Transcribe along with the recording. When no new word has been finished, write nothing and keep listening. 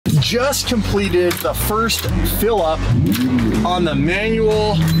just completed the first fill up on the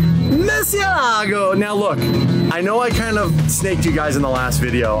manual Murcielago. Now look, I know I kind of snaked you guys in the last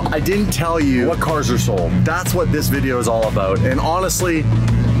video. I didn't tell you what cars are sold. That's what this video is all about. And honestly,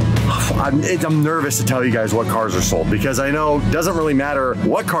 I'm nervous to tell you guys what cars are sold because I know it doesn't really matter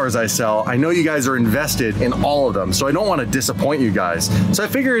what cars I sell. I know you guys are invested in all of them, so I don't want to disappoint you guys. So I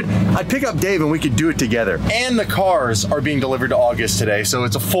figured I'd pick up Dave and we could do it together. And the cars are being delivered to August today, so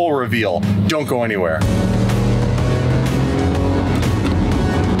it's a full reveal. Don't go anywhere.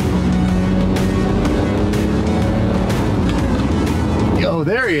 Oh,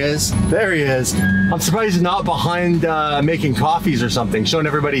 there he is. There he is. I'm surprised he's not behind making coffees or something, showing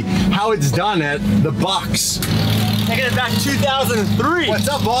everybody how it's done at the Bucks. Taking it back to 2003. What's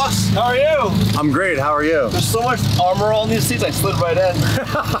up, boss? How are you? I'm great. How are you? There's so much armor on these seats, I slid right in.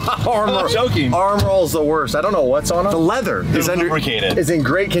 Armor. I'm joking. Arm roll's the worst. I don't know what's on it. The leather is lubricated. Is in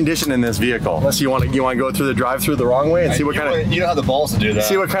great condition in this vehicle. Unless you want to go through the drive-through the wrong way and see what kind of. You don't have the balls to do that.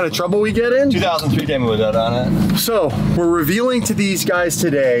 See what kind of trouble we get in. 2003 came with that on it. So we're revealing to these guys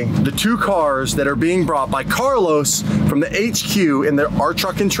today the two cars that are being brought by Carlos from the HQ in their our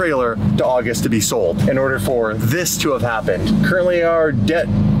truck and trailer to August to be sold. In order for this to have happened. Currently, our debt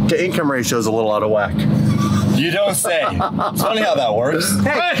to income ratio is a little out of whack. You don't say. It's funny how that works.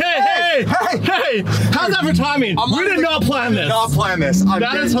 Hey! How's that for timing? We did not plan this. Not plan this.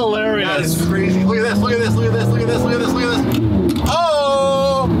 That is hilarious. That is crazy. Look at this. Look at this. Look at this. Look at this. Look at this. Look at this.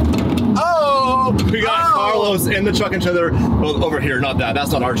 Oh! Oh! We got Carlos in the truck and trailer. Well, over here, not that.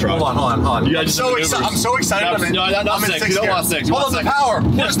 That's not our truck. Hold on. You I'm so excited. I'm in six. sixth You don't gear. want six. Hold on, the power.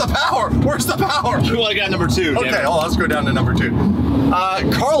 Where's the power? Where's the power? You want to get number two. Okay, hold on. Let's go down to number 2.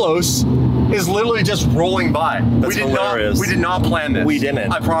 Carlos is literally just rolling by. That's hilarious. We did not plan this. We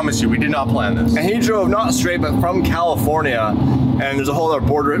didn't. I promise you, we did not plan this. And he drove not straight, but from California. And there's a whole other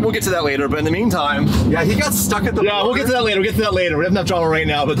border. We'll get to that later, but in the meantime. Yeah, he got stuck at the border. We'll get to that later. We have enough drama right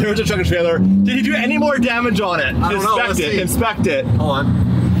now, but there's a truck and trailer. Did he do any more damage on it? I don't know. Let's see. Inspect it. Hold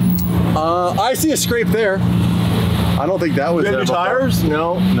on. I see a scrape there. I don't think that was there. New tires?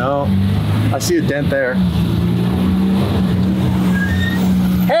 No. I see a dent there.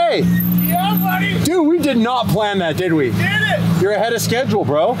 Hey! Yeah, buddy! Dude, we did not plan that, did we? Did it! You're ahead of schedule,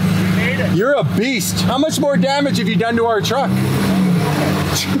 bro. We made it. You're a beast. How much more damage have you done to our truck?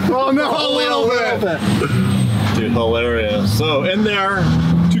 Oh no, a little bit. Dude, hilarious. So, in there,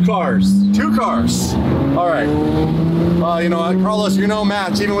 2 cars. 2 cars. All right. Well, you know what, Carlos, you're no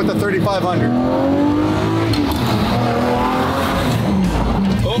match, even with the 3500.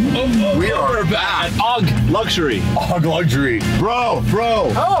 We are back. Og Luxury. Og Luxury. Bro.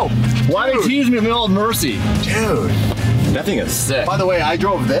 Oh, Why did you tease me with my old Mercy? dude. That thing is sick. By the way, I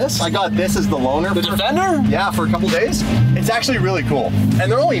drove this. I got this as the loaner. The Defender? Yeah, for a couple days. It's actually really cool.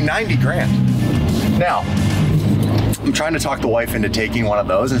 And they're only 90 grand. Now, I'm trying to talk the wife into taking one of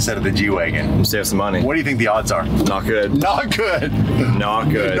those instead of the G-Wagon. Save some money. What do you think the odds are? Not good. Not good. Not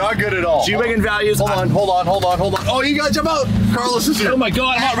good. Not good at all. G-Wagon values. Hold on. Oh, you gotta jump out. Carlos is here. Oh my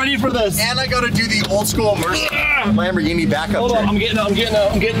God, I'm not ready for this. And I gotta do the old school Mercy Lamborghini backup Hold trick. on, I'm getting out.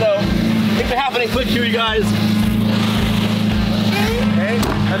 Things are happening quick here, you guys. Okay?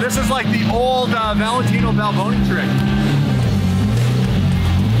 And this is like the old Valentino Balboni trick.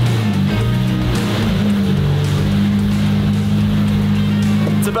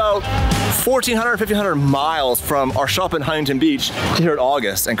 It's about 1,400, 1,500 miles from our shop in Huntington Beach to here at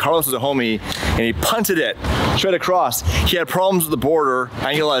August, and Carlos was a homie, and he punted it straight across. He had problems with the border.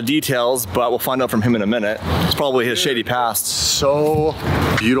 I didn't get a lot of details, but we'll find out from him in a minute. It's probably his shady past. So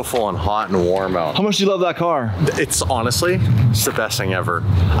beautiful and hot and warm out. How much do you love that car? It's honestly, it's the best thing ever.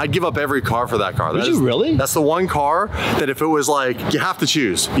 I'd give up every car for that car. Would you really? That's the one car that if it was like, you have to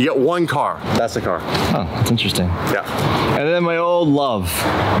choose. You get one car. That's the car. Oh, that's interesting. Yeah. And then my old love,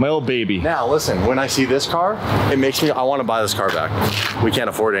 my old baby. Now listen, when I see this car, it makes me, I want to buy this car back. We can't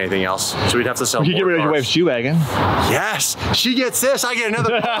afford anything else, so we'd have to sell You could get more rid of your cars. wife's G-Wagon. Yes, she gets this, I get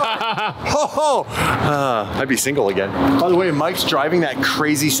another car. Ho ho! I'd be single again. By the way, Mike's driving that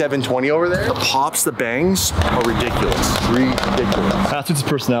crazy 720 over there. The pops, the bangs are ridiculous. Ridiculous. That's its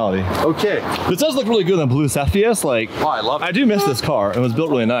personality. Okay. This does look really good on Blue Cepheus. Like, Oh, I love it. I do miss this car. It was built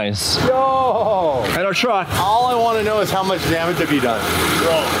really nice. Yo! And our truck. All I want to know is how much damage have you done?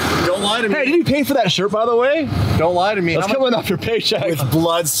 Bro, don't lie to me. Hey, did you pay for that shirt, by the way? Don't lie to me. That's How much, coming off your paycheck. With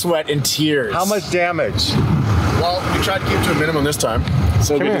blood, sweat, and tears. how much damage? Well, we tried to keep to a minimum this time.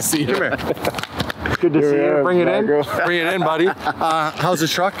 So good to see you. Come here. Good to see you. Bring it in. Bring it in, buddy. How's the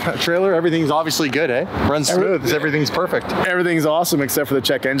truck, trailer? Everything's obviously good, eh? Runs smooth. Everything's perfect. Everything's awesome except for the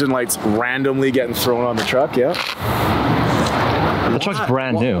check engine lights randomly getting thrown on the truck, yeah. The truck's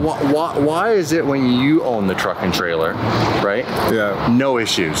brand new. Why is it when you own the truck and trailer, right? Yeah. No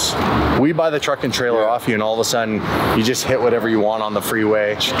issues. We buy the truck and trailer off you, and all of a sudden you just hit whatever you want on the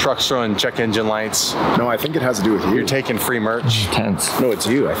freeway. Truck's throwing check engine lights. No, I think it has to do with you. You're taking free merch. Tense. No, it's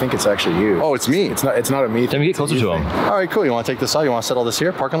you. I think it's actually you. Oh, it's me. It's not a me Let thing. me get closer to him. All right, cool. You want to take this out? You want to settle this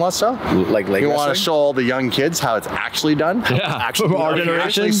here, parking lot style? Like Lego. You want to show all the young kids how it's actually done? Yeah. Actually, Our you generation.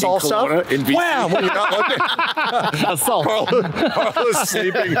 Actually solve stuff? in BC. Wow, when you're not looking. Assault. Carlos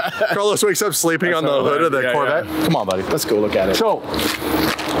sleeping. Carlos wakes up sleeping on the hood of the Yeah, Corvette. yeah. Come on, buddy. Let's go look at it. So,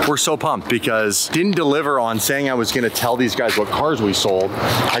 we're so pumped because didn't deliver on saying I was going to tell these guys what cars we sold.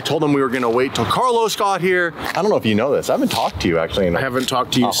 I told them we were going to wait till Carlos got here. I don't know if you know this. I haven't talked to you actually in I haven't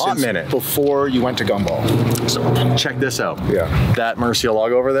talked to you a hot since minute. before you went to Gumball. So check this out. Yeah. That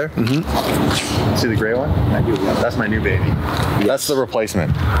Murcielago over there. Mm-hmm. See the gray one? I do. Yeah. That's my new baby. That's the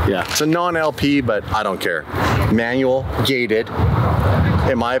replacement. Yeah. It's a non-LP, but I don't care. Manual, gated.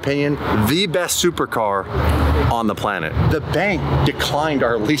 In my opinion, the best supercar on the planet. The bank declined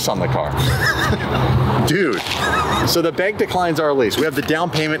our lease on the car. Dude. So the bank declines our lease. We have the down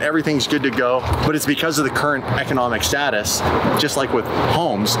payment, everything's good to go, but it's because of the current economic status, just like with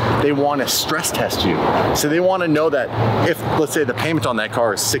homes, they want to stress test you. So they want to know that if, let's say the payment on that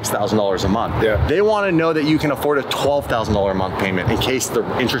car is $6,000 a month, Yeah. they want to know that you can afford a $12,000 a month payment in case the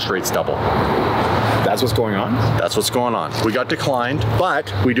interest rates double. That's what's going on? That's what's going on. We got declined,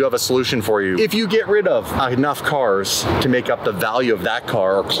 but we do have a solution for you. If you get rid of enough cars to make up the value of that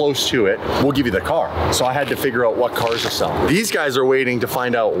car or close to it, we'll give you the car. So I had to figure out what cars to sell. These guys are waiting to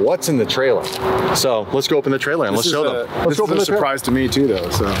find out what's in the trailer. So let's go open the trailer and let's show them. This is a surprise to me too, though.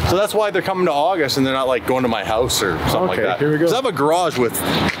 So that's why they're coming to August and they're not like going to my house or something like that. Here we go. 'Cause I have a garage with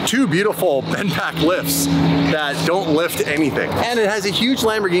two beautiful bend back lifts that don't lift anything. And it has a huge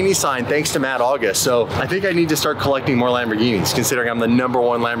Lamborghini sign thanks to Matt August. So I think I need to start collecting more Lamborghinis considering I'm the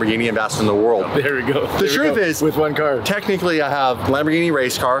 #1 Lamborghini ambassador in the world. there we go. The truth is, with one car. technically I have Lamborghini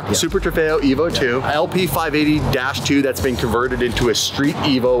race car, Super Trofeo Evo 2, LP 580-2 that's been converted into a street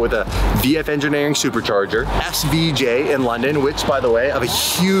Evo with a VF Engineering supercharger, SVJ in London, which by the way, I have a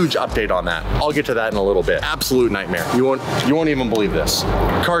huge update on that. I'll get to that in a little bit. Absolute nightmare. You won't even believe this.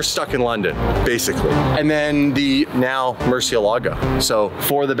 Car's stuck in London, basically. And then the now Murcielago. So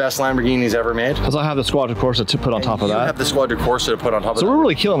 4 of the best Lamborghinis ever made. Because I have the Squadra Corsa to put on top of You that. have the Squadra Corsa to put on top of So that. we're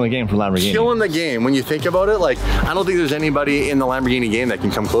really killing the game for Lamborghini. Killing the game. When you think about it, like, I don't think there's anybody in the Lamborghini game that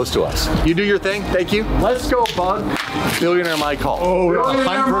can come close to us. You do your thing. Thank you. Let's go, bud. Billionaire Mike call. Oh, Billionaire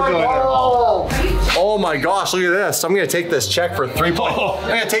time for a Mike billionaire. call. Oh my gosh, look at this. I'm gonna take this check for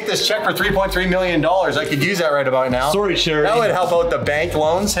 $3.3 million. I could use that right about now. Sorry, Sherry. That would help out the bank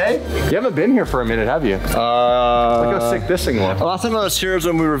loans. Hey, you haven't been here for a minute, have you? Look how sick this thing looks. Last time I was here was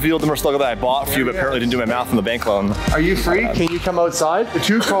when we revealed the Murcielago that I bought for you, but apparently didn't do my math on the bank loan. Are you free? Can you come outside? The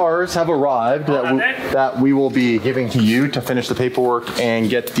 2 cars have arrived that we will be giving to you to finish the paperwork and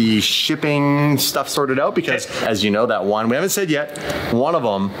get the shipping stuff sorted out because, as you know, that one, we haven't said yet, one of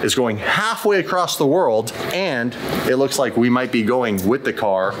them is going halfway across the world and it looks like we might be going with the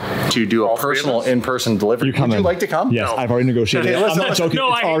car to do a personal in-person delivery. You come Would you in. like to come? Yes, I've already negotiated. Okay, I'm listen, not joking. No,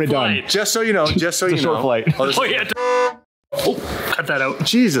 it's I hate already done. flight. Just so you know, It's a short flight. Oh, yeah. Cut that out.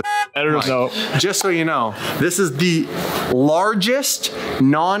 Jesus. Editors know. Just so you know, this is the largest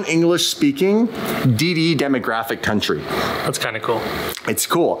non-English speaking DD demographic country. That's kind of cool. It's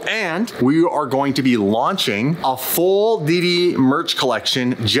cool. And we are going to be launching a full DD merch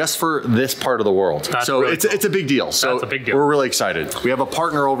collection just for this part of the world. That's so really it's a big deal. So That's a big deal. We're really excited. We have a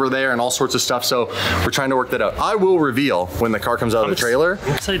partner over there and all sorts of stuff. So we're trying to work that out. I will reveal when the car comes out of the trailer.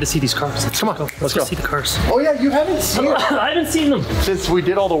 I'm excited to see these cars. Come on, let's go. see the cars. Oh yeah, you haven't seen it I haven't seen them. since we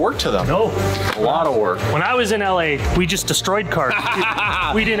did all the work to them. No. A lot of work. When I was in LA, we just destroyed cars.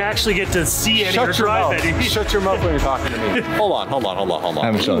 We didn't actually get to see any or Shut your drive mouth. any. Shut your mouth when you're talking to me. Hold on. I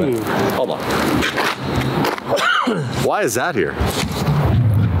haven't shown it. Hold on. Why is that here?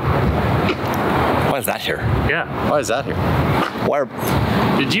 Why is that here? Yeah. Why is that here? Why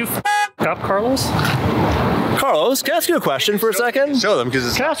are... Did you up Carlos? Carlos, can I ask you a question for a second? Show them because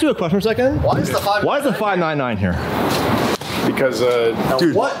it's. Can I ask you a question for a second? Why is the 599? Why is the 599 here? Because,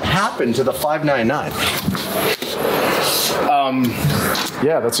 Dude, what happened to the 599?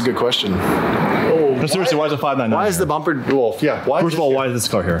 yeah, that's a good question. No, seriously, why is the 599? Why is the bumper? Well, yeah. Why? First of all, why is this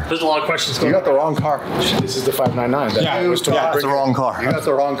car here? There's a lot of questions You going got the wrong car. This is the 599. That I was told to it's bring the it. wrong car. You got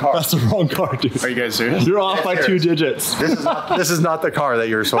the wrong car. That's the wrong car, dude. Are you guys serious? You're off by 2 digits. This is not the car that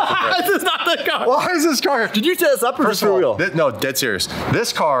you're supposed to bring. This is not the car. Why is this car? Did you set this up or just First of for all, real? no, dead serious.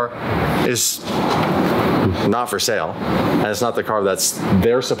 This car is not for sale, and it's not the car that's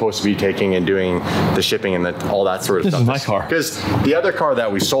they're supposed to be taking and doing the shipping and all that sort of stuff. This is my car. Because the other car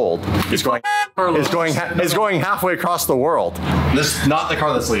that we sold is going halfway across the world. This is not the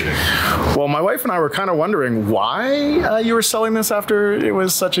car that's leaving. Well, my wife and I were kind of wondering why you were selling this after it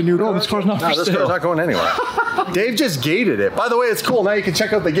was such a new car. This car's not for This sale. car's not going anywhere. Dave just gated it. By the way, it's cool. Now you can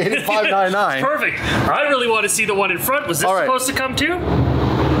check out the gated 599. Perfect. I really want to see the one in front. Was this All right. supposed to come too?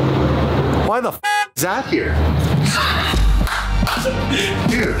 Why the is that here?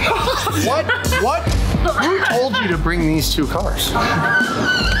 Dude, what? Who told you to bring these two cars?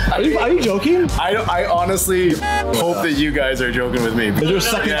 Are you joking? I honestly hope that you guys are joking with me. Is there a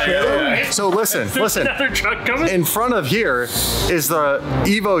second trailer? So listen. Another truck coming? In front of here is the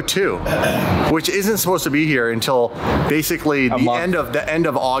Evo 2, which isn't supposed to be here until basically the end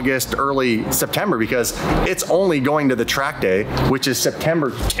of August, early September, because it's only going to the track day, which is September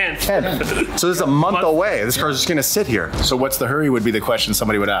 10th. So this is a month away. This car's just gonna sit here. So what's the hurry would be the question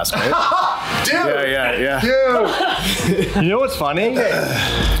somebody would ask, right? Dude! Yeah. Dude! You know what's funny?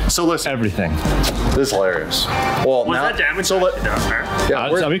 So listen, Everything. this is hilarious. Well, Was now, that damage? so down there? yeah,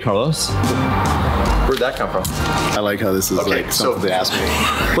 Tell me, Carlos. where'd that come from? I like how this is like something they ask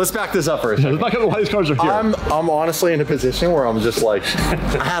me. Let's back this up for a second. Let's back up why these cars are here. I'm honestly in a position where I'm just like,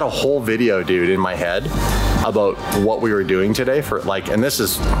 I had a whole video, dude, in my head about what we were doing today for like, and this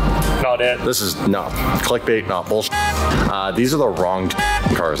is Not it. no clickbait, not bullshit. These are the wrong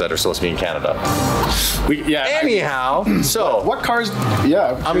cars that are supposed to be in Canada. Anyhow, so What cars?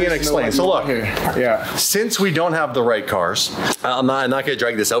 Yeah, I'm gonna explain. So look, Yeah. since we don't have the right cars, I'm not gonna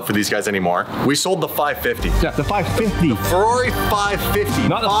drag this out for these guys anymore. We sold the 550. Yeah, the 550. Ferrari 550.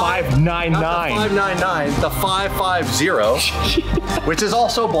 Not the 599. Not the 599, the 550, which is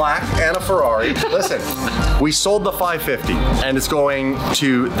also black and a Ferrari. Listen, we sold the 550 and it's going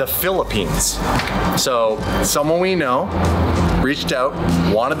to the Philippines. So someone we know reached out,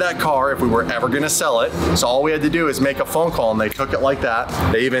 wanted that car if we were ever gonna sell it. So all we had to do is make a phone call and they took it like that.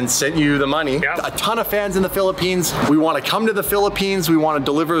 They even sent you the money. Yep. A ton of fans in the Philippines. We wanna come to the Philippines. We wanna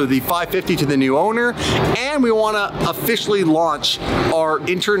deliver the 550 to the new owner. And we wanna officially launch our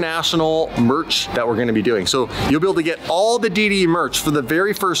international merch that we're gonna be doing. So you'll be able to get all the DD merch for the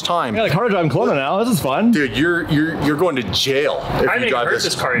very first time. I got a car driving Kelowna now. This is fun. Dude, you're going to jail if I you haven't drive heard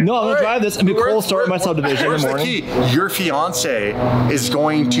this car yet. No, I'm gonna drive this and be cold start my subdivision in Here's the the morning. key. Your fiance is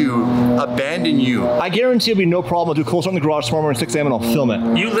going to abandon you. I guarantee it'll be no problem. I'll do cold start in the garage tomorrow morning at 6 a.m. and I'll film it.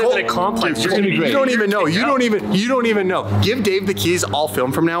 You live in a complex. Dude, You're gonna be great. You don't even know. You don't You're even know. Give Dave the keys. I'll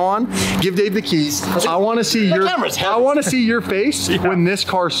film from now on. Give Dave the keys. I want to see your face when this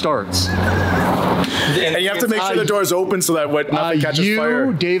car starts. And you have to make sure the door's open so that nothing catches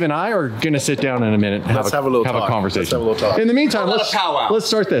fire. Dave, and I are gonna sit down in a minute and Let's have a little talk. conversation. Let's have a little talk. In the meantime, Let's powwow. let's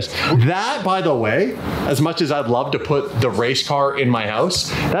start this. That, by the way, as much as I'd love to put the race car in my house,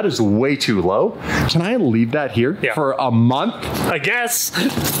 that is way too low. Can I leave that here for a month? I guess.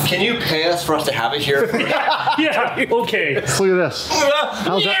 Can you pay us for us to have it here? Yeah. Okay. Look at this.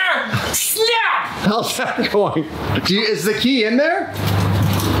 How's that going? Is the key in there?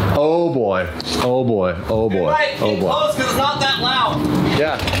 Oh boy. Oh boy. Oh boy. Oh boy. Close because it's not that loud.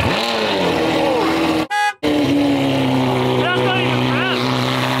 Yeah. That's not even bad.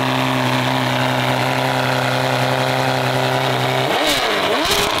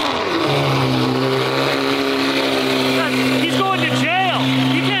 He's going to jail.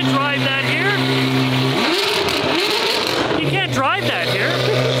 You can't drive that here. You can't drive that here.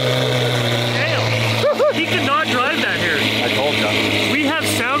 Jail. He cannot drive that here. I told you. We have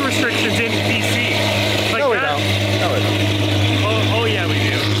sound restrictions in BC. Like No, we that. don't. No, we don't. Oh yeah, we do.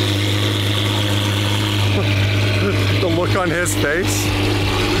 The look on his face,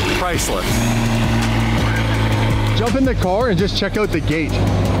 priceless. Jump in the car and just check out the gate.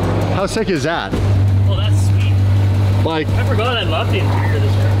 How sick is that? Oh, that's sweet. Like, I forgot I love the interior of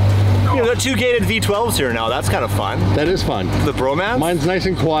this car. We've got 2 gated V12s here now. That's kind of fun. that is fun. The bromance? Mine's nice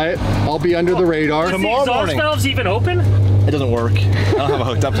and quiet. I'll be under the radar. Is the Tomorrow exhaust morning. valves even open? It doesn't work. I don't have it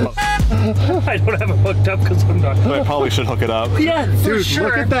hooked up. I don't have it hooked up because I'm not. But I probably should hook it up. Yeah, for Dude, sure.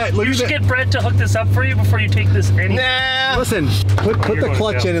 look at that, look you at should that. get Brett to hook this up for you before you take this any. Nah. Listen, put You're the going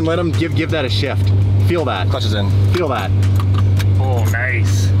clutch to in and let him give that a shift. Feel that. Clutch is in. Feel that. Oh,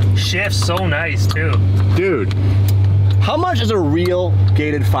 nice. Shifts so nice too. Dude, How much is a real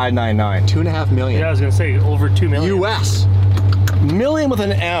gated 599? $2.5 million. Yeah, I was gonna say over 2 million. US. Million with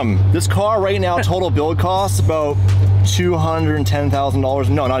an M. This car right now, total build costs about $210,000.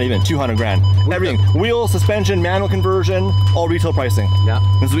 No, not even 200 grand. Everything. Wheel, suspension, manual conversion, all retail pricing. Yeah.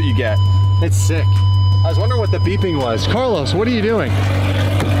 This is what you get. It's sick. I was wondering what the beeping was. Carlos, what are you doing?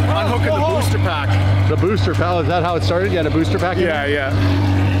 Oh, unhooking the booster pack. The booster pack, is that how it started? You had a booster pack? Yeah,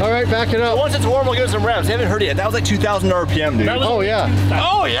 yeah. All right, back it up. Once it's warm, we'll give it some revs. You haven't heard it yet. That was like 2,000 RPM, dude. Oh yeah.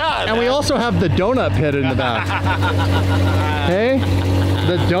 Oh yeah. And we also have the donut pit in the back. Hey,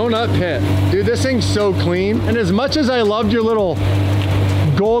 the donut pit. Dude, this thing's so clean. And as much as I loved your little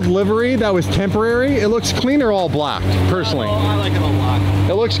gold livery that was temporary, it looks cleaner all black, personally. Oh, I like it all black.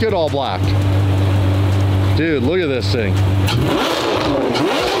 It looks good all black. Dude, look at this thing.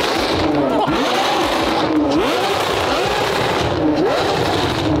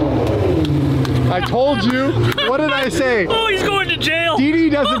 I told you. What did I say? Oh, he's going to jail. DD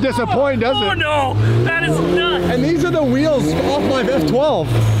doesn't disappoint, does it? Oh no, that is nuts. And these are the wheels off my F12.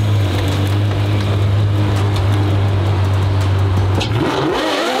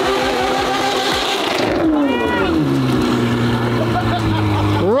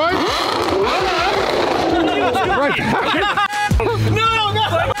 Right back.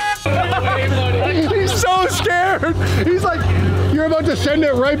 He's so scared. He's like, you're about to send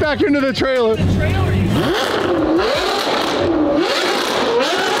it right back into the trailer.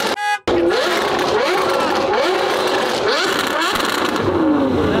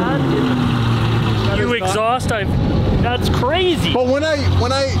 You exhaust, that's crazy. But when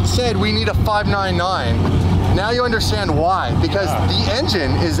I said we need a 599, now you understand why. Because the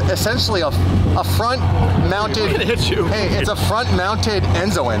engine is essentially a front-mounted. Hey, it's a front-mounted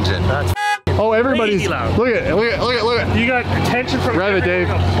Enzo engine. Oh, everybody's loud. Look at it. You got attention from Rev it, Dave.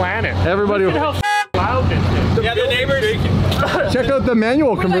 the planet. Everybody, Look at how loud this is. Yeah, the neighbors. check out the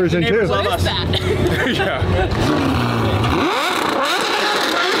manual conversion too. Love us.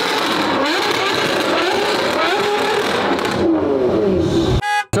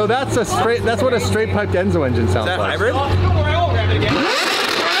 So that's what a straight piped Enzo engine sounds Is that like. hybrid?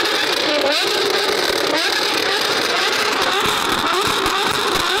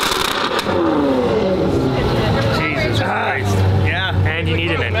 Jesus Christ. Yeah. And you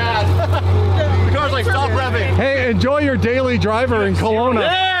need an engine. The car's like, stop revving. Hey, enjoy your daily driver in Kelowna.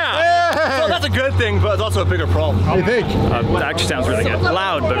 Yeah! Well, that's a good thing, but it's also a bigger problem. What do you think? It actually sounds really good.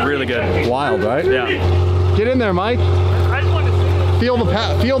 Loud, but really good. Wild, right? Yeah. Get in there, Mike. I just want to see. Feel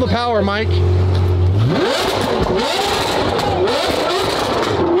the power, Mike. Do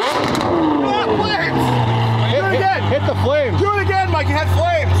it again. Hit the flames. Do it again, Mike. You had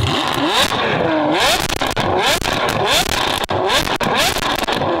flames.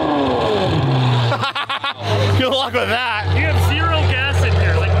 Good luck with that. You have zero gas in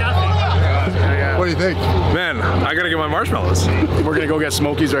here, like nothing. What do you think? Man, I gotta get my marshmallows. We're gonna go get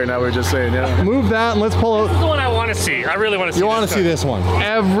Smokies right now, we were just saying, yeah. Move that and let's pull out. This is the one I want to see. I really want to see. You want to see this one?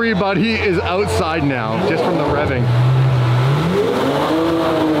 Everybody is outside now, just from the revving.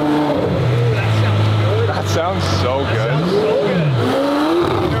 That sounds so good.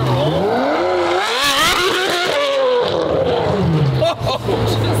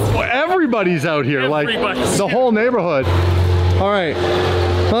 Everybody's out here, like Everybody's the whole neighborhood. All right.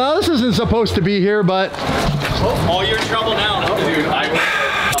 Well, this isn't supposed to be here, but Oh, you're in trouble now, dude.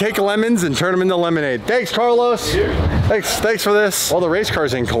 take lemons and turn them into lemonade. Thanks, Carlos. Thanks for this. Well, the race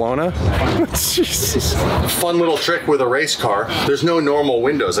car's in Kelowna. Jesus. Fun little trick with a race car. There's no normal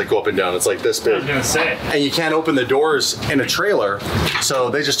windows that go up and down. It's like this I big. was gonna say. And you can't open the doors in a trailer,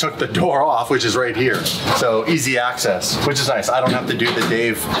 so they just took the door off, which is right here. So easy access, which is nice. I don't have to do the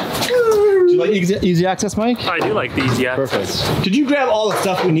Dave. Do you like easy access, Mike? I do like these, yeah. Perfect. Did you grab all the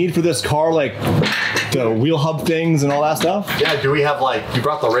stuff we need for this car, like the wheel hub things and all that stuff? Yeah, do we have you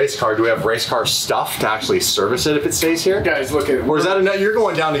brought the race car, do we have race car stuff to actually service it if it stays here? Guys, look at it. Or is that you're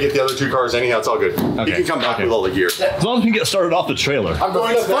going down to get the other two cars anyhow, it's all good. You can come back with all the gear. As long as we can get started off the trailer.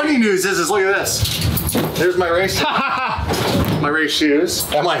 The funny news is look at this. There's my race, my race shoes,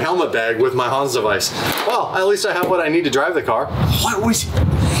 and my helmet bag with my Hans device. Well, at least I have what I need to drive the car.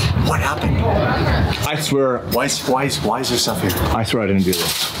 What happened? I swear. Why is there stuff here? I swear I didn't do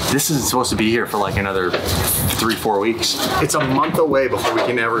this. This isn't supposed to be here for like another 3-4 weeks. It's a month away before we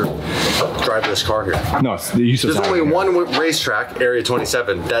can ever drive this car here. No, it's the use of There's only one racetrack, Area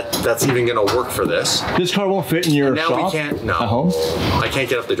 27, that's even gonna work for this. This car won't fit in your Now shop? we can't, no. At home? I can't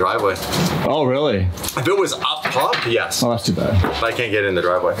get up the driveway. Oh, really? If it was up top, yes. Oh, that's too bad. But I can't get in the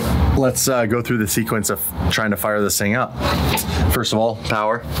driveway. Let's go through the sequence of trying to fire this thing up. First of all,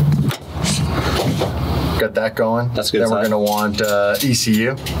 power. Got that going. That's a good Then sign. we're gonna want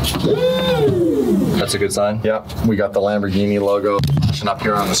ECU. That's a good sign. Yep, we got the Lamborghini logo flashing up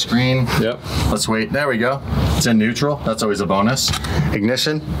here on the screen. Yep. Let's wait, there we go. It's in neutral, that's always a bonus.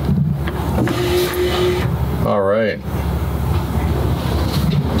 Ignition. All right.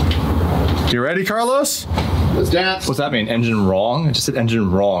 You ready, Carlos? Let's dance. What's that mean? Engine wrong? It just said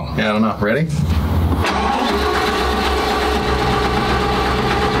engine wrong. Yeah, I don't know. Ready?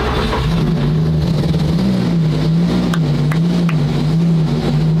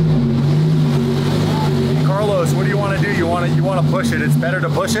 Carlos, what do you want to do? You want to push it. It's better to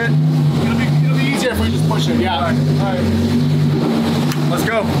push it. It'll be easier if we just push it. Yeah. All right. Let's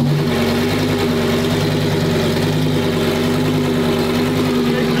go.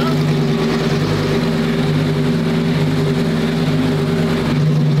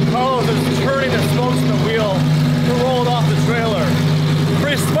 Carlos is turning the spokes in the wheel to roll it off the trailer.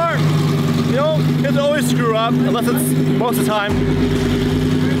 Pretty smart. You know, kids always screw up, unless it's most of the time.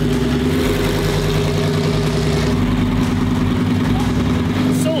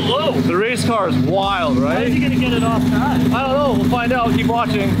 So low. The race car is wild, How right? is he gonna get it off track? I don't know, we'll find out, keep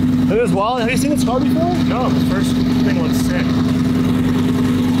watching. It is wild. Have you seen this car before? No, the first thing looks sick.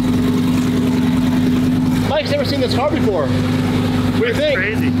 Mike's never seen this car before. What do you think?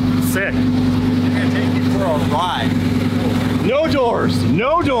 Crazy. Sick. I'm gonna take you for a ride. No doors,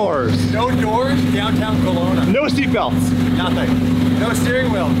 no doors, No doors, downtown Kelowna. no seatbelts. Nothing. No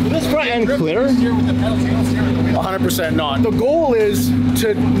steering wheel. Is this front end clear? Steer with the pedals, you don't steer with the wheel. 100% not. The goal is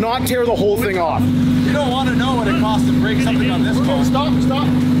to not tear the whole thing off. You don't want to know what it costs to break something on this car. Stop.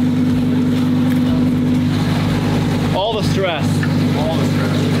 All the stress. All the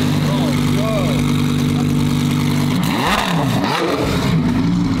stress.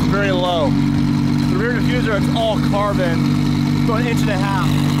 Very low. The rear diffuser, it's all carbon. It's about 1.5 inches.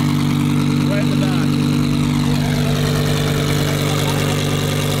 Right in the back.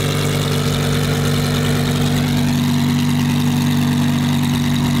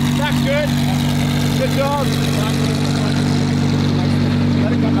 That's good. Good job.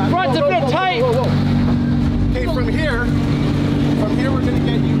 Front's a bit tight. Okay, from here we're gonna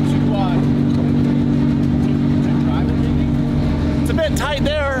get you to It's a bit tight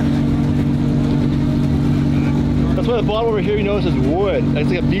there. That's why the bottom over here you notice is wood. It's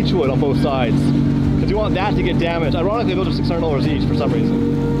like a beech wood on both sides. Because you want that to get damaged. Ironically, those are $600 each for some reason.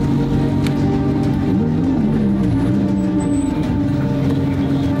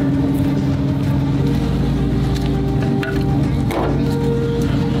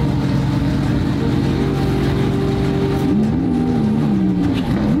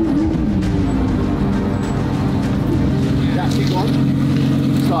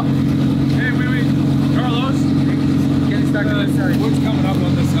 Stop. Hey, wait. Carlos? Getting stuck on this side. What's coming up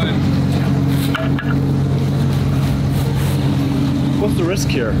on this side? What's the risk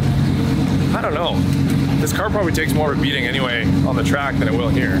here? I don't know. This car probably takes more of a beating anyway on the track than it will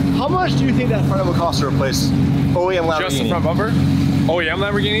here. How much do you think that front end will cost to replace OEM Lamborghini? Just the front bumper? OEM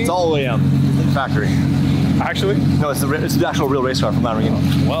Lamborghini? It's all OEM. Factory. Actually? No, it's the actual real race car from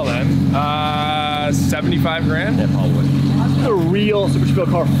Lamborghini. Well then, 75 grand? Yeah, probably. The real Super Speedway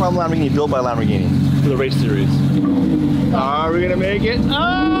car from Lamborghini, built by Lamborghini for the race series. Are we gonna make it?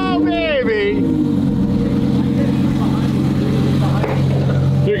 Oh, baby!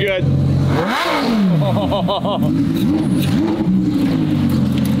 You're good.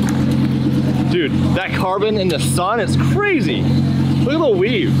 Dude, that carbon in the sun is crazy. Look at the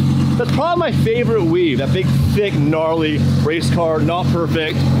weave. That's probably my favorite weave. That big, thick, gnarly race car, not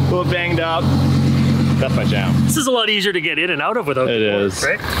perfect, a little banged up. That's my jam. This is a lot easier to get in and out of without It the doors, is.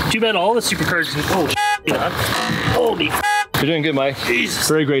 right? Too bad all the supercars. Oh, holy, You're doing good, Mike. Jesus.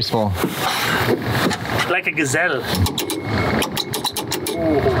 Very graceful. like a gazelle.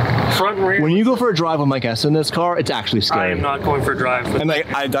 Front and rear. When you go for a drive with Mike S in this car, it's actually scary. I am not going for a drive with. And like,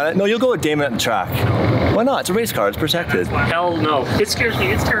 I've done it. No, you'll go with Damon at the track. Why not? It's a race car. It's protected. Hell no! It scares me.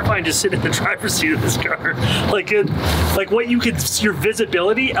 It's terrifying to sit in the driver's seat of this car. Like what you could, your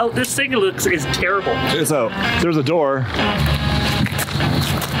visibility out this thing is terrible. So there's a door.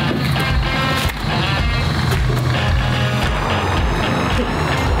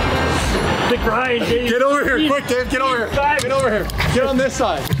 The grind. Dave. Get over here, quick, Dave. Get over here. Get over here. Get on this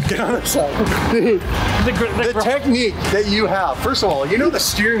side. Get on this side. Dude, the technique that you have. First of all, you know the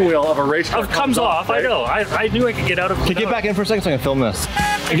steering wheel of a race car comes off. right? I know. I knew I could get out of. Can you get back in for a second so I can film this?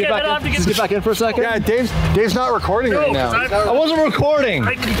 Get back in. Just get back in for a second. Yeah, Dave's not recording right now. I wasn't recording.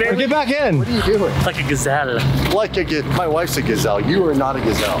 I can barely- Get back in. What are you doing? like a gazelle. Like my wife's a gazelle. You are not a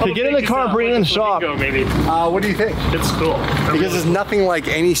gazelle. Okay, get in the car and bring it in the shop. Maybe What do you think? it's cool. Because it's nothing like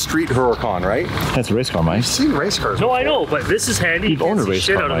any street Huracan, right? That's a race car, Mike. I've seen race cars. No, I know, but this is handy. You've owned a race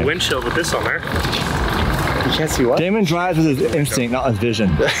shit car, out of right? the windshield with this on there. You can't see what? Damon drives with his instinct, not his vision.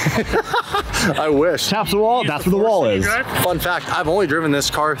 I wish. Taps the wall, that's where the wall is. Fun fact, I've only driven this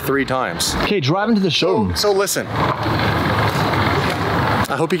car 3 times. Okay, drive into the showroom. So listen.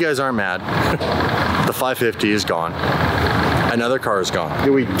 I hope you guys aren't mad. The 550 is gone. Another car is gone.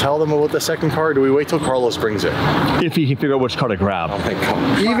 Do we tell them about the second car or do we wait till Carlos brings it? If you can figure out which car to grab.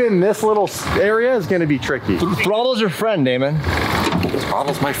 Even this little area is gonna be tricky. Throttle's your friend, Damon.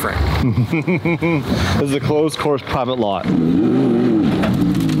 Throttle's my friend. This is a closed course private lot.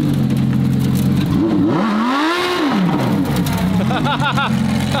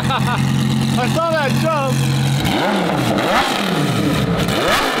 I saw that jump.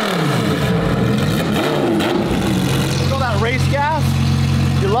 Feel that race gas?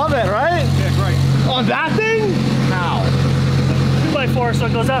 You love it, right? Yeah, great. On that thing? How? 2x4, so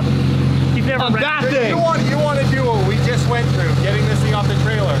it goes up. You've never On read that it. thing? You want to do what we just went through, getting this thing off the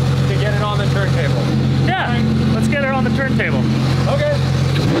trailer to get it on the turntable. Yeah, let's get it on the turntable. Okay.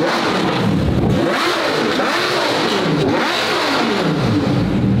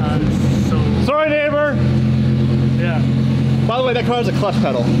 Sorry, neighbor. Yeah. By the way, that car has a clutch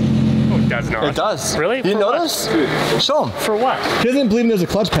pedal. Oh, it does not. It does. Really? You didn't For what? notice? Show him. For what? He doesn't believe there's a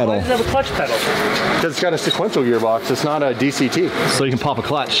clutch pedal. Why does it have a clutch pedal? Because it's got a sequential gearbox. It's not a DCT. So you can pop a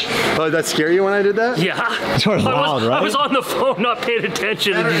clutch. Oh, did that scare you when I did that? Yeah. It's sort of loud, right? I was on the phone, not paying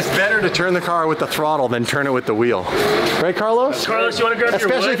attention. And It's better to turn the car with the throttle than turn it with the wheel. Right, Carlos? Carlos, you want to grab your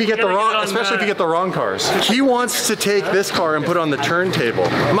Especially wood? if you get the gotta wrong, get on especially if you get the wrong cars. He wants to take this car and put it on the turntable.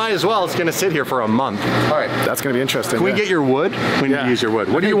 Might as well. It's going to sit here for a month. All right. That's gonna be interesting. Can we get your wood? We need to use your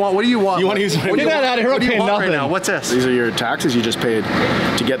wood. What do you want? What do you want? You wanna use my What do you wood? want? Get that out of here, What do you I'm want paying right nothing. now? What's this? These are your taxes you just paid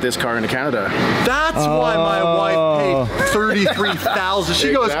to get this car into Canada. That's why my wife paid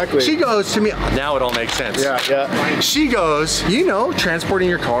 $33,000. She goes to me. Now it all makes sense. Yeah. She goes, you know, transporting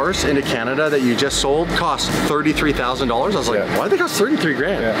your cars into Canada that you just sold costs $33,000. I was like, Yeah. why do they cost 33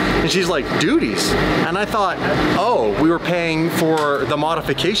 grand? Yeah. And she's like, duties. And I thought, oh, we were paying for the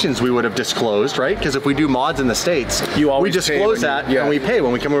modifications we would have disclosed, right? Because if we do mods in the States, You we always pay disclose when that you- yeah. and we pay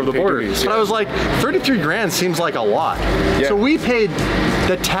when we come over the pay border. duties, But yeah. I was like, 33 grand seems like a lot. Yeah. So we paid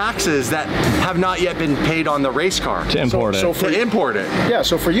the taxes that have not yet been paid on the race car. To import So it. for To import it. Yeah,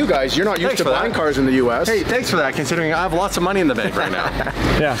 so for you guys, you're not used Thanks to for that. buying cars in the US. Hey, thanks for that, considering I have lots of money in the bank right now.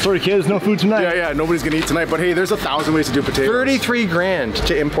 Yeah, sorry kids, no food tonight. Yeah, nobody's gonna eat tonight, but hey, there's 1,000 ways to do potatoes. 33 grand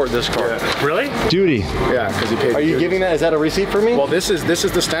to import this car. Really? Duty. Yeah, because you paid. Are you giving that? Is that a receipt for me? Well, this is the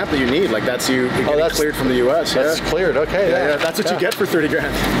stamp that you need. Like that's you getting that's- cleared from the US. that's yeah. cleared. Okay. Yeah, that's what you get for 30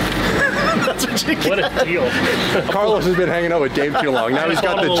 grand. That's what you get. What a deal. Carlos has been hanging out with Dave too long. Now he's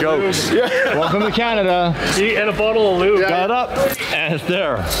got the Bottle of jokes. Welcome to Canada. See, and a bottle of lube. Got it up, and it's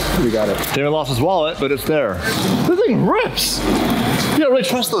there. We got it. Damon lost his wallet, but it's there. This thing rips. You don't really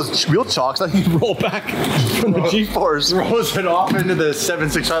trust those wheel chocks that you roll back from the G-force. Throws it off into the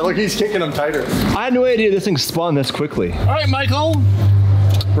 765. Look, he's kicking them tighter. I had no idea this thing spun this quickly. All right, Michael.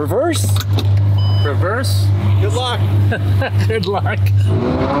 Reverse. Reverse. Good luck. Good luck.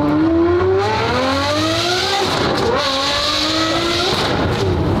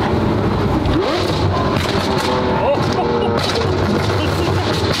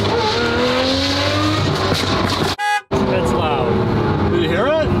 That's loud. Did you hear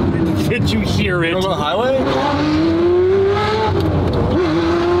it? Did you hear it? On the highway?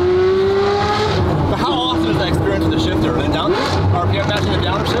 But how often is that experience with the shifter? Then down RPM matching the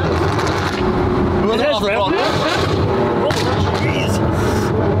downshift? It has revenue? Oh, Jesus.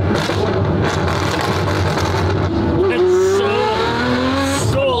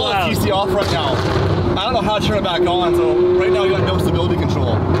 It's so loud. TC off right now. I don't know how to turn it back on, so right now you got no stability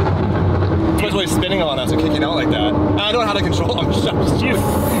control. It's always spinning on us and kicking out like that. I don't know how to control it. I'm just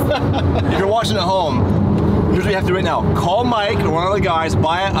If you're watching at home, here's what you have to do right now. Call Mike or one of the guys,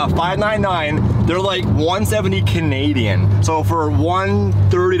 buy a 599. They're like 170 Canadian. So for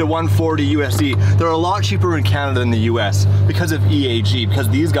 130 to 140 USD, they're a lot cheaper in Canada than the US because of EAG, because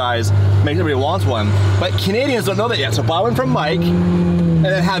these guys make everybody wants one. But Canadians don't know that yet. So buy one from Mike and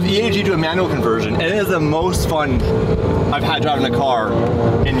then have EAG do a manual conversion. And it is the most fun I've had driving a car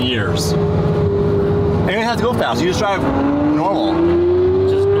in years. And you don't have to go fast, you just drive normal.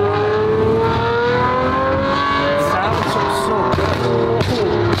 Just normal. Sounds so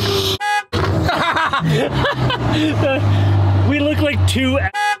good. We look like two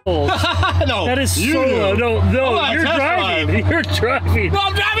assholes. No, That is you so do. loud. No, I'm on a you're test driving. drive. You're driving. No,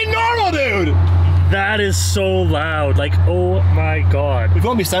 I'm driving normal, dude! That is so loud. Like, oh my God. If you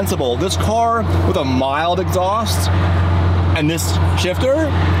want to be sensible, this car with a mild exhaust and this shifter,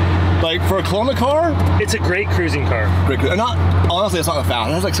 like for a Kelowna car, It's a great cruising car. great. And not, honestly, it's not that fast.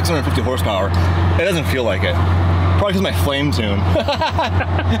 It has like 650 horsepower. It doesn't feel like it. Probably because of my flame tune.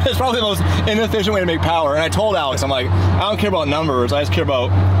 It's probably the most inefficient way to make power. And I told Alex, I'm like, I don't care about numbers. I just care about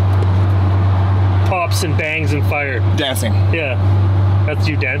Pops and bangs and fire. dancing. Yeah. That's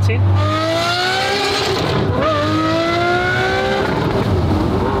you dancing?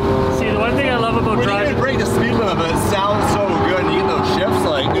 See, the one thing I love about driving... break the speed limit, but it sounds so good. And you get those shifts,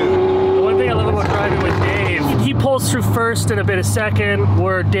 like, dude. The one thing I love about driving with Dave, he pulls through first and a bit of second,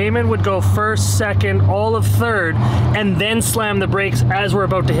 where Damon would go first, second, all of third, and then slam the brakes as we're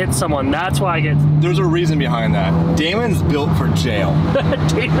about to hit someone. That's why I get... There's a reason behind that. Damon's built for jail.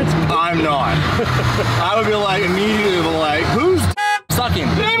 Damon's... I'm not. I would be like, immediately like, who's sucking?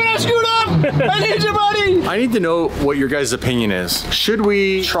 Damon, I screwed up! I need you, buddy! I need to know what your guys' opinion is. Should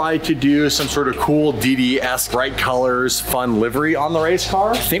we try to do some sort of cool DD-esque, bright colors, fun livery on the race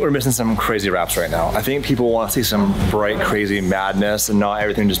car? I think we're missing some crazy wraps right now. I think people want to see some bright, crazy madness and not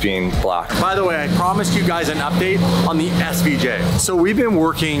everything just being black. By the way, I promised you guys an update on the SVJ. So we've been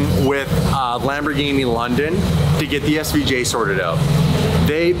working with Lamborghini London to get the SVJ sorted out.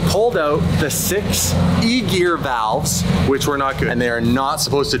 They pulled out the 6 E-gear valves, which were not good, and they are not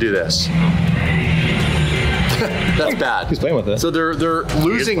supposed to do this. That's bad. He's playing with it. So they're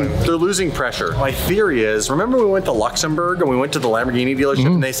losing pressure. My theory is, remember we went to Luxembourg and we went to the Lamborghini dealership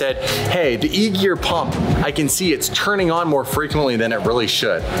and they said, hey, the E-gear pump, I can see it's turning on more frequently than it really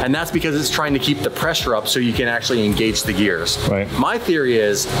should. And that's because it's trying to keep the pressure up so you can actually engage the gears. Right. My theory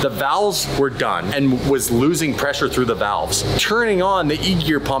is the valves were done and was losing pressure through the valves, turning on the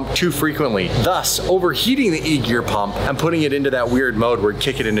E-gear pump too frequently, thus overheating the E-gear pump and putting it into that weird mode where it'd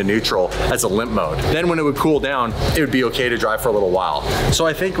kick it into neutral as a limp mode. Then when it would cool down, it would be okay to drive for a little while. So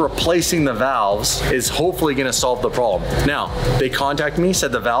I think replacing the valves is hopefully gonna solve the problem. Now, they contacted me,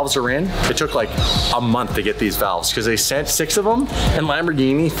 said the valves are in. It took like a month to get these valves because they sent 6 of them and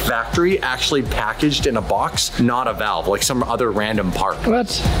Lamborghini factory actually packaged in a box, not a valve, like some other random part.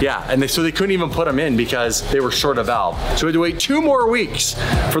 What? Yeah, and so they couldn't even put them in because they were short a valve. So we had to wait 2 more weeks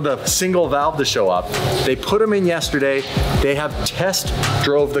for the single valve to show up. They put them in yesterday. They have test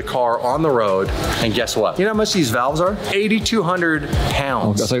drove the car on the road, and guess what? You know how much these valves are? 8,200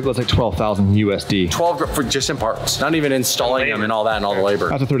 pounds. That's like 12,000 USD. 12 for just in parts, not even installing them and all that and all the labor.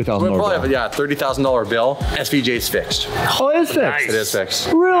 That's a $30,000 We'll probably bill. have, yeah, $30,000 bill. SVJ's fixed. Oh, it's fixed. It is fixed.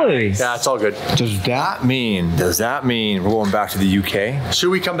 Really? Yeah, it's all good. Does that mean we're going back to the UK? Should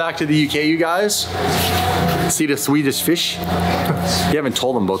we come back to the UK, you guys? See the Swedish fish? You haven't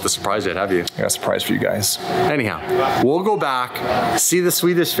told them about the surprise yet, have you? I got a surprise for you guys. Anyhow, we'll go back, see the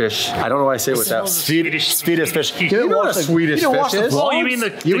Swedish fish. I don't know why I say it with that. Swedish fish. You know what a Swedish fish is? Oh, you mean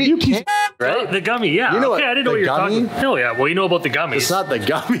the right? The gummy, yeah. You know okay, what, I didn't know the what you're gummy? talking about. No, yeah. Well, you know about the gummies. It's not the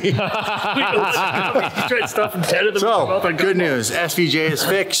gummy. You tried stuffing 10 of them. So, good news. SVJ is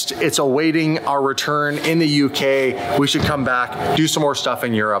fixed. It's awaiting our return in the UK. We should come back, do some more stuff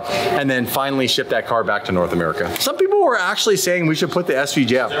in Europe, and then finally ship that car back to North America. Some people were actually saying we should put the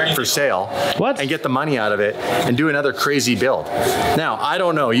SVJ up for sale. What? And get the money out of it and do another crazy build. Now, I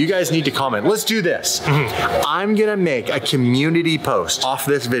don't know. You guys need to comment. Let's do this. I'm gonna make a community post off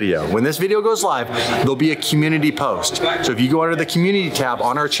this video. When this video goes live, there'll be a community post. So if you go under the community tab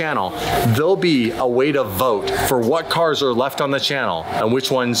on our channel, there'll be a way to vote for what cars are left on the channel and which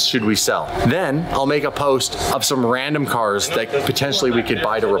ones should we sell. Then I'll make a post of some random cars that potentially we could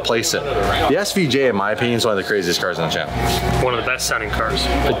buy to replace it. The SVJ, in my opinion, is one of the craziest cars on the channel. One of the best sounding cars.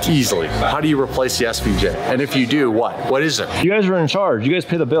 But easily. How do you replace the SVJ? And if you do, what? What is it? You guys are in charge. You guys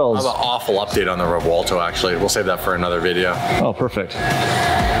pay the I bills. have an awful update on the Revuelto, actually. We'll save that for another video. Oh, perfect.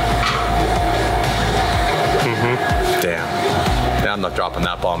 Damn. I'm not dropping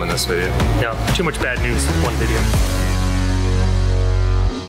that bomb in this video. No, too much bad news in one video.